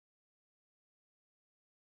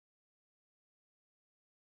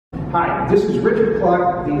Hi, this is Richard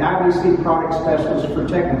Cluck, the IBC Product Specialist for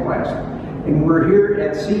Tecniplast, and we're here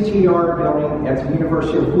at CTR building at the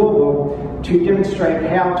University of Louisville to demonstrate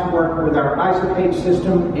how to work with our Isocage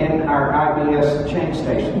system and our IBS change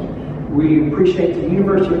station. We appreciate the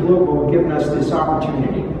University of Louisville giving us this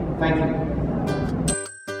opportunity. Thank you.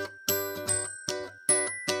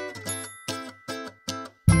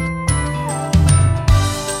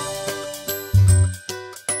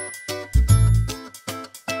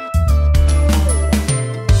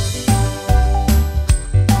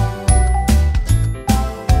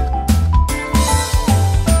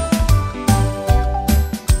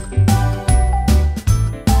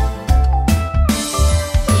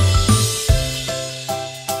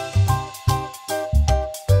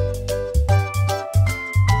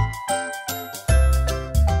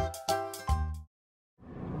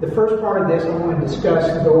 The first part of this I want to discuss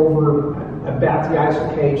and go over about the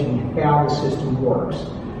Isocage and how the system works.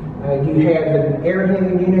 You have an air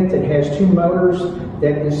handling unit that has two motors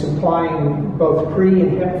that is supplying both pre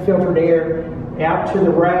and HEPA filtered air out to the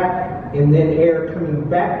rack, and then air coming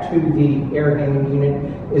back to the air handling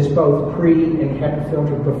unit is both pre and HEPA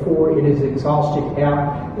filtered before it is exhausted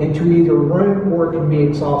out into either a room or it can be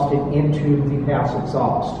exhausted into the house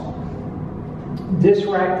exhaust. This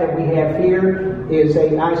rack that we have here is a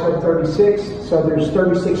ISO 36, so there's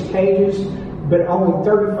 36 cages, but only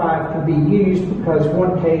 35 can be used because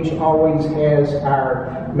one cage always has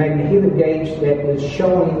our magnetometer gauge that is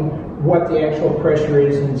showing what the actual pressure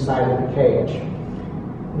is inside of the cage.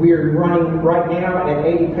 We are running right now at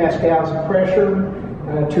 80 pascals of pressure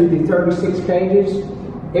to the 36 cages.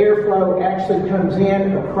 Airflow actually comes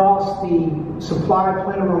in across the supply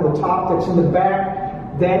plenum on the top that's in the back.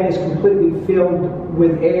 That is completely filled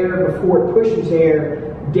with air before it pushes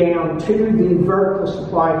air down to the vertical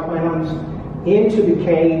supply plenums into the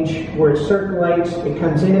cage where it circulates. It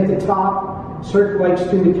comes in at the top, circulates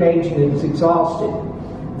through the cage, and it is exhausted.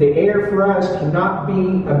 The air for us cannot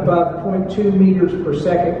be above 0.2 meters per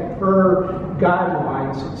second per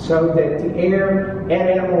guidelines, so that the air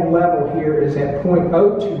at animal level here is at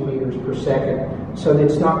 0.02 meters per second, so that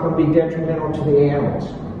it's not going to be detrimental to the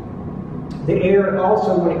animals. The air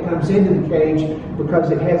also, when it comes into the cage, because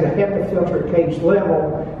it has a HEPA filter at cage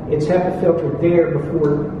level, it's HEPA filtered there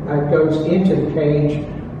before it goes into the cage.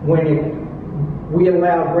 We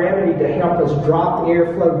allow gravity to help us drop the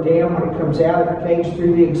airflow down when it comes out of the cage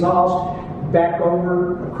through the exhaust, back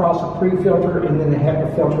over across a pre-filter, and then the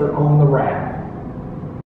HEPA filter on the rack.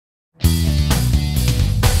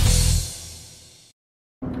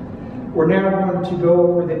 We're now going to go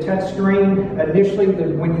over the touch screen. Initially,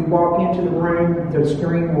 when you walk into the room, the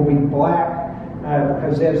screen will be black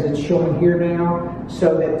because as it's showing here now,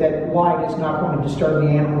 so that light is not going to disturb the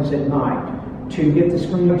animals at night. To get the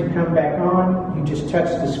screen to come back on, you just touch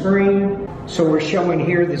the screen. So we're showing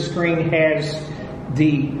here the screen has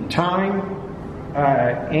the time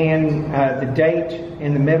and the date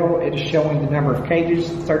in the middle. It is showing the number of cages,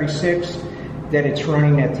 36. That it's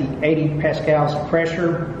running at the 80 pascals of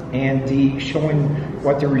pressure, and showing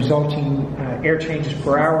what the resulting air changes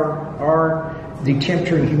per hour are, the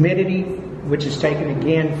temperature and humidity, which is taken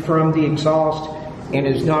again from the exhaust and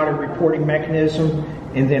is not a reporting mechanism,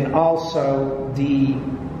 and then also the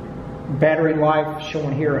battery life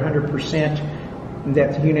showing here 100%,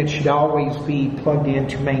 that the unit should always be plugged in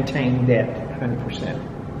to maintain that 100%.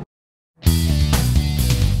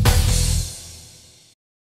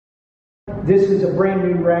 This is a brand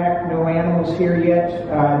new rack, no animals here yet,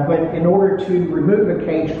 but in order to remove a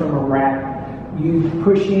cage from a rack, you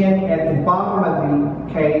push in at the bottom of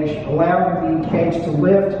the cage, allowing the cage to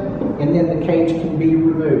lift, and then the cage can be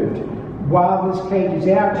removed. While this cage is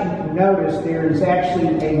out, you can notice there is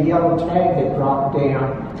actually a yellow tag that dropped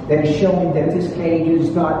down that is showing that this cage is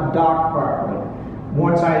not docked properly.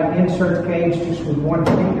 Once I insert the cage just with one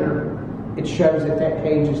finger, it shows that that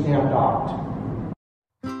cage is now docked.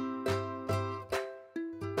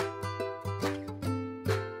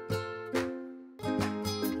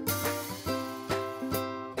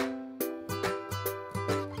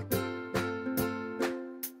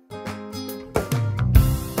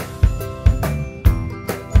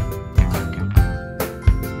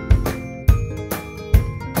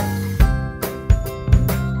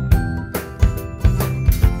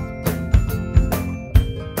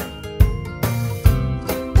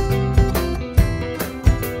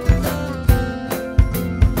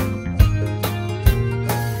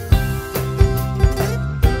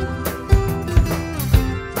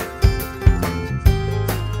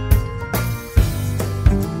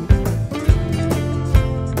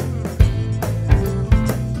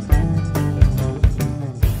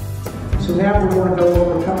 So now we're going to go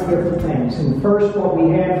over a couple different things. And first, what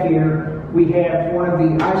we have here, we have one of the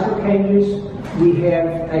isocages. We have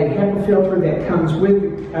a HEPA filter that comes with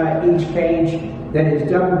each cage that is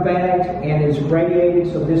double bagged and is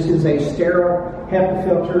radiated. So this is a sterile HEPA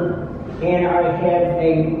filter. And I have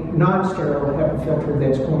a non-sterile HEPA filter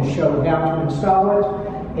that's going to show how to install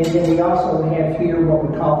it. And then we also have here what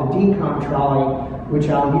we call the decon trolley, which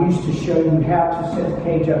I'll use to show you how to set the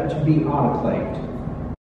cage up to be autoclaved.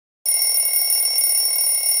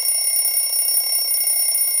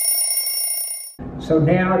 So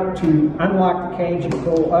now to unlock the cage, you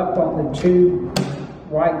pull up on the two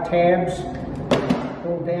white tabs,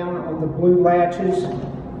 pull down on the blue latches,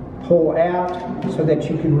 pull out so that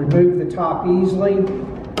you can remove the top easily.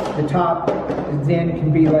 The top then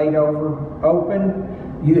can be laid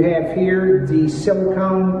open. You have here the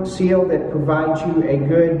silicone seal that provides you a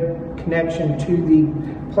good connection to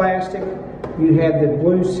the plastic. You have the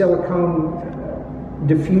blue silicone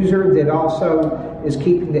diffuser that also is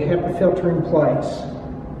keeping the HEPA filter in place.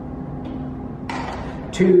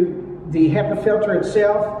 To the HEPA filter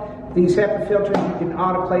itself, these HEPA filters, you can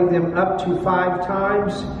autoclave them up to 5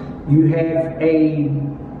 times. You have a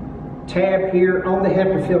tab here on the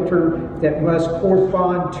HEPA filter that must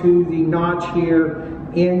correspond to the notch here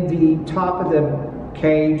in the top of the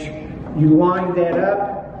cage. You line that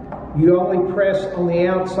up. You only press on the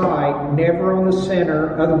outside, never on the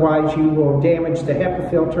center, otherwise you will damage the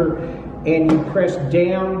HEPA filter. And you press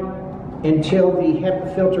down until the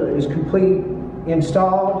HEPA filter is completely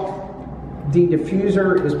installed. The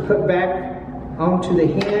diffuser is put back onto the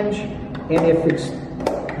hinge, and if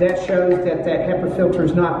that shows that HEPA filter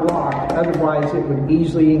is not locked, otherwise it would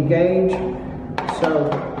easily engage. So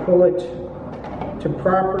pull it to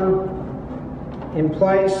proper in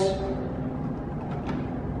place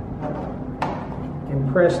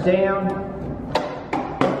and press down,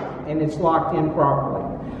 and it's locked in properly.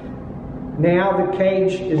 Now the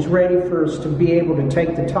cage is ready for us to be able to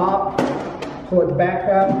take the top, pull it back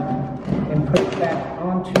up, and put it back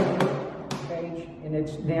onto the cage, and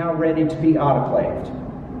it's now ready to be autoclaved.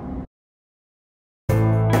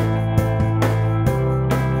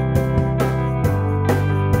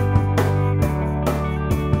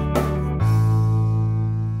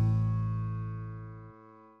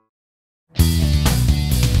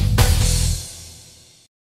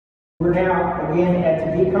 We're now again at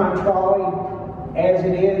the decon trolley. As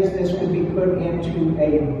it is, this could be put into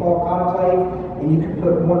a bulk autoclave, and you can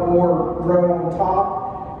put one more row on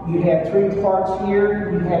top. You have 3 parts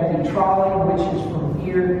here. You have the trolley, which is from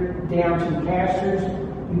here down to casters.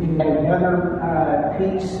 You can have another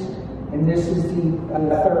piece, and this is the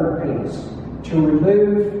third piece. To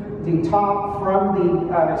remove the top from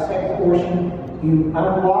the second portion, you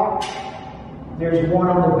unlock. There's one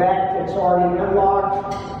on the back that's already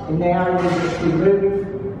unlocked, and now you just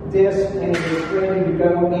remove this, and it is ready to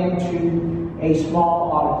go into a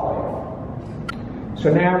small autoclave.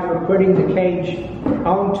 So now we're putting the cage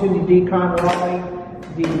onto the decon trolley.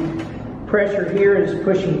 The pressure here is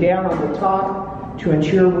pushing down on the top to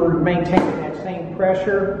ensure we're maintaining that same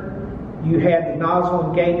pressure. You have the nozzle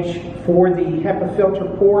engaged for the HEPA filter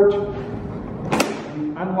port.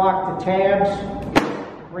 You unlock the tabs,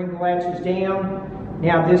 bring the latches down.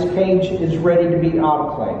 Now this cage is ready to be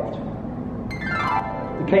autoclaved.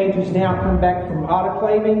 The cage has now come back from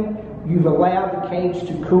autoclaving. You've allowed the cage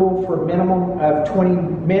to cool for a minimum of 20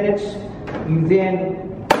 minutes. You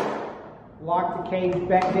then lock the cage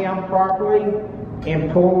back down properly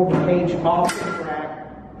and pull the cage off the rack,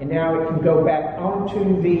 and now it can go back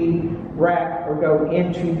onto the rack or go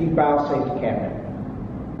into the biosafety cabinet.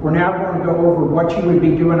 We're now going to go over what you would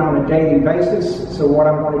be doing on a daily basis. So what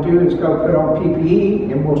I'm going to do is go put on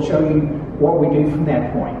PPE, and we'll show you what we do from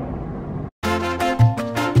that point.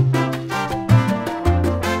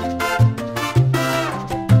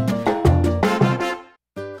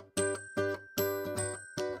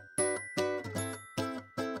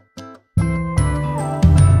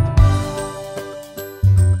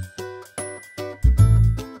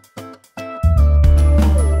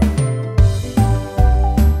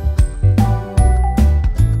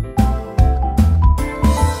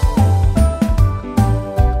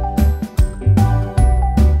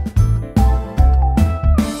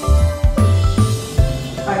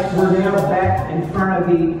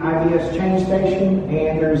 Change station,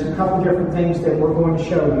 and there's a couple different things that we're going to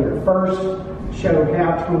show here. First, show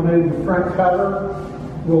how to remove the front cover.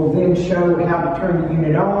 We'll then show how to turn the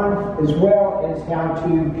unit on, as well as how to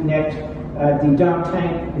connect the dump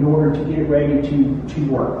tank in order to get it ready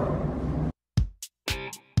to work.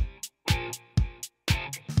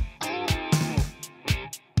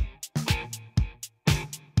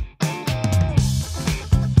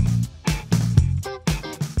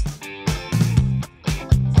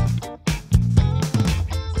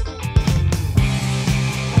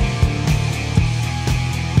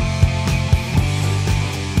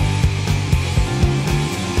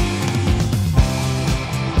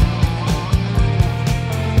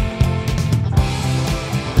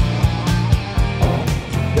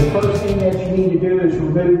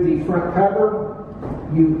 front cover,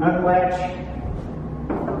 you unlatch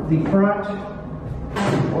the front,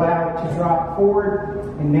 allow it to drop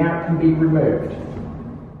forward, and now it can be removed.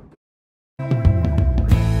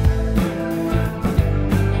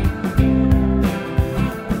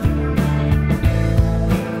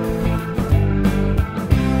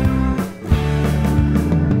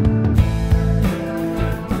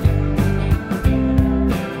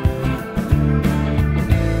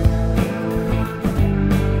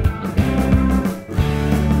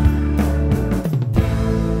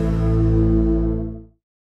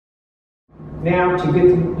 Now, to get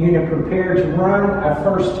the unit prepared to run, I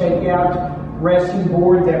first take out resting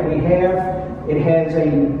board that we have. It has a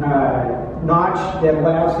notch that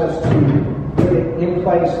allows us to put it in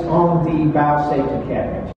place on the biosafety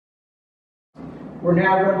cabinet. We're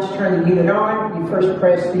now going to turn the unit on. You first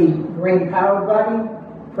press the green power button,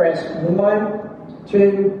 press 1,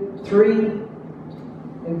 2, 3,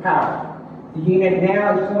 and power. The unit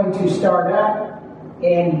now is going to start up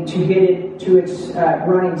and to get it to its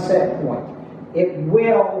running set point. It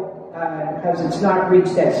will, because it's not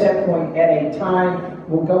reached that set point at a time,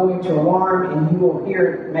 will go into alarm, and you will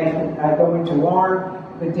hear it go into alarm,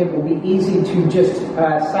 but it will be easy to just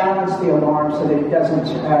silence the alarm so that it doesn't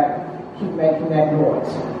keep making that noise.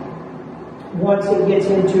 Once it gets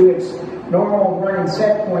into its normal running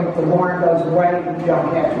set point, the alarm goes away and you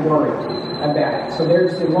don't have to worry about it. So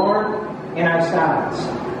there's the alarm, and I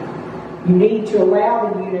silence. You need to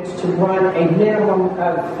allow the units to run a minimum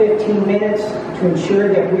of 15 minutes to ensure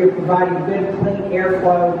that we are providing good, clean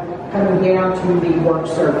airflow coming down to the work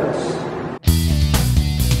surface.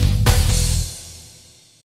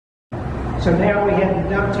 So now we have the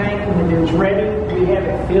dump tank and it is ready. We have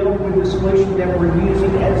it filled with the solution that we're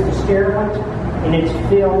using as the sterilant, and it's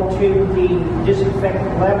filled to the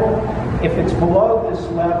disinfectant level. If it's below this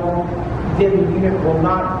level, then the unit will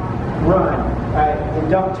not run. The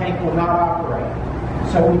dump tank will not operate.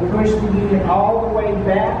 So we push the unit all the way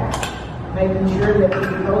back, making sure that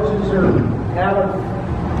the hoses are out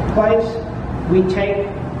of place. We take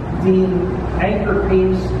the anchor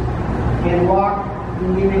piece and lock the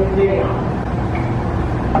unit down.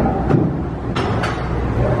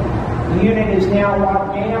 The unit is now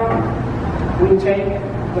locked down. We take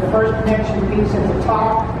the first connection piece at the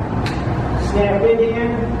top, snap it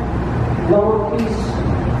in, lower piece.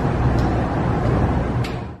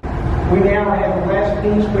 We now have the last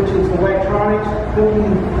piece, which is the electronics,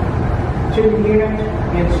 pulling to the unit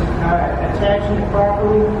and attaching it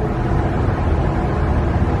properly.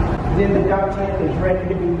 Then the dump tank is ready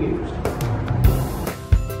to be used.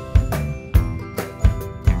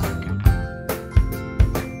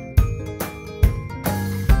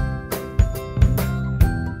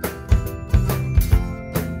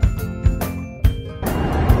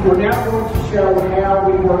 We're now going to show how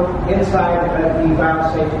we work inside of the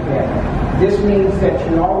biosafety cabinet. This means that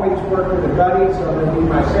you always work with a buddy, so I'm going to be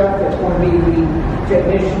myself. That's going to be the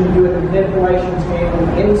technician doing the manipulations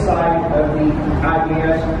handling inside of the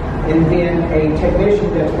IBS, and then a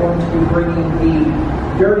technician that's going to be bringing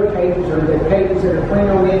the dirty cages, or the cages that are clean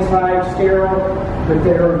on the inside, sterile, but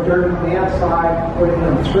that are dirty on the outside, putting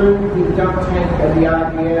them through the dump tank of the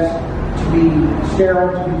IBS to be sterile,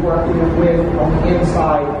 to be working with on the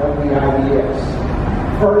inside of the IBS.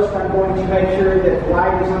 First, I'm going to make sure that the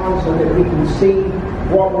light is on so that we can see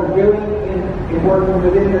what we're doing in working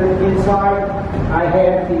within the inside. I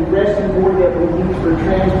have the resting board that we use for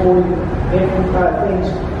transporting things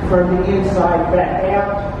from the inside back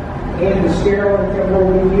out, and the sterilant that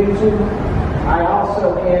we'll be using. I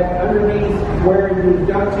also have underneath where the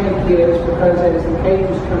dump tank is, because as the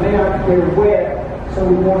cages come out, they're wet. So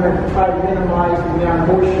we want to try to minimize the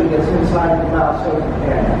amount of moisture that's inside the biosafety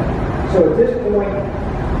cabinet. So at this point,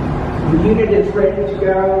 the unit is ready to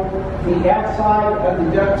go. The outside of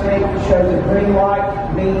the dump tank shows a green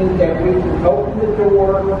light, meaning that we can open the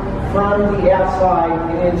door from the outside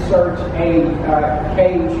and insert a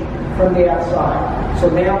cage from the outside. So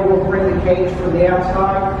now we'll bring the cage from the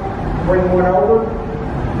outside, bring one over.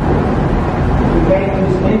 The cage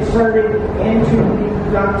is inserted into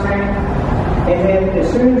the dump tank. And then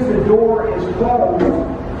as soon as the door is closed,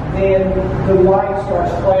 then the light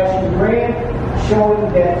starts flashing red,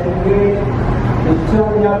 showing that the unit is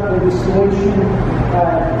filling up with the solution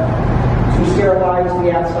to sterilize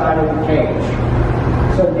the outside of the cage.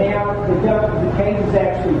 So now the cage is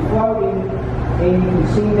actually floating, and you can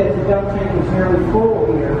see that the dump tank is nearly full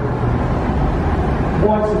here.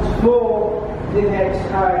 Once it's full, then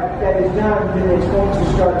that is done, then it's going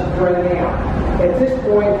to start to drain out. At this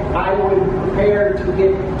point, I would prepare to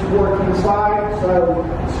get to work inside, so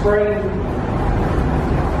spraying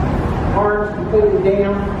arms completely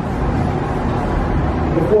down,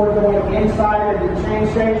 before going inside of the change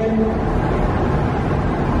station.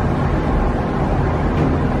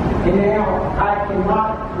 And now I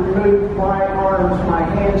cannot remove my arms, my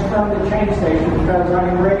hands from the change station because I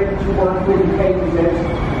am ready to work with the cages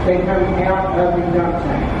as they come out of the dump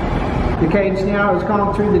tank. The cage now has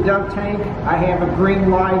gone through the dump tank. I have a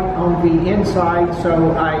green light on the inside,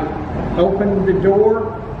 so I open the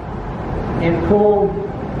door and pull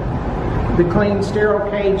the clean, sterile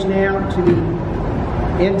cage now to the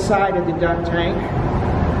inside of the dump tank.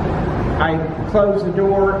 I close the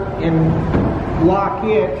door and lock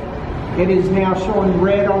it. It is now showing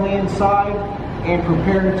red on the inside and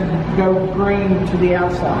preparing to go green to the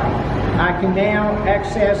outside. I can now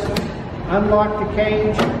unlock the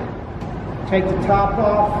cage, take the top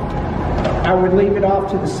off. I would leave it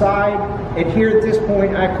off to the side. And here at this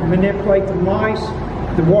point, I can manipulate the mice.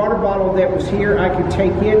 The water bottle that was here, I could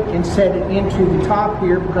take it and set it into the top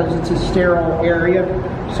here because it's a sterile area.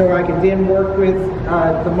 So I can then work with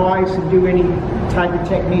the mice and do any type of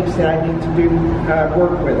techniques that I need to do,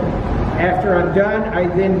 work with them. After I'm done, I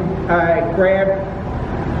then grab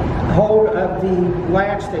hold of the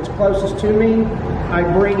latch that's closest to me. I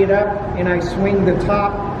bring it up and I swing the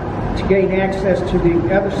top to gain access to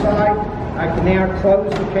the other side. I can now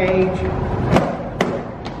close the cage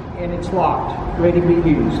and it's locked, ready to be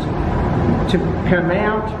used. To come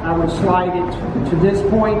out, I would slide it to this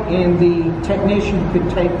point and the technician could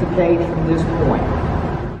take the cage from this point.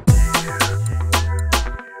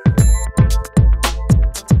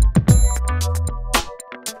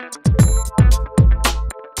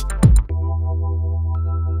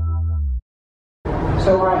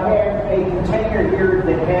 So I have a container here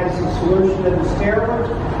that has a solution of the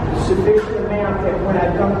sterilant, a sufficient amount that when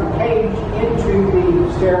I dump the cage into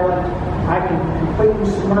the sterilant, I can completely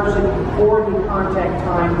submerge it before the contact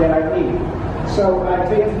time that I need. So I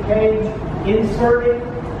take the cage, insert it,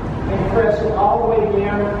 and press it all the way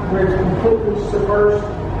down where it's completely submerged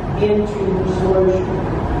into the solution.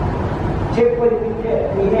 Typically,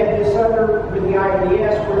 we had this other with the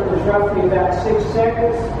IBS where it was roughly about 6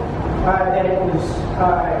 seconds. That it was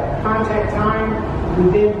contact time.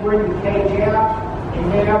 We then bring the cage out, and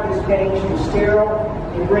now this cage is sterile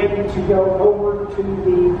and ready to go over to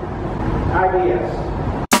the IBS.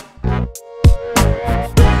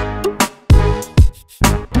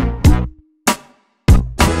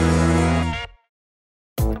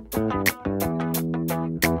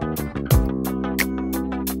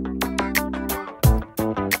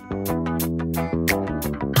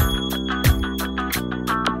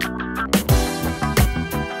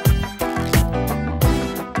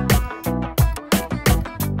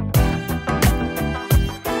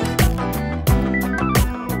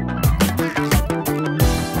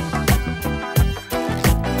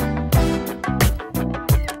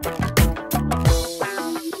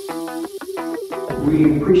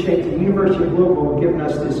 We appreciate the University of Louisville giving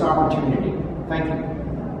us this opportunity. Thank you.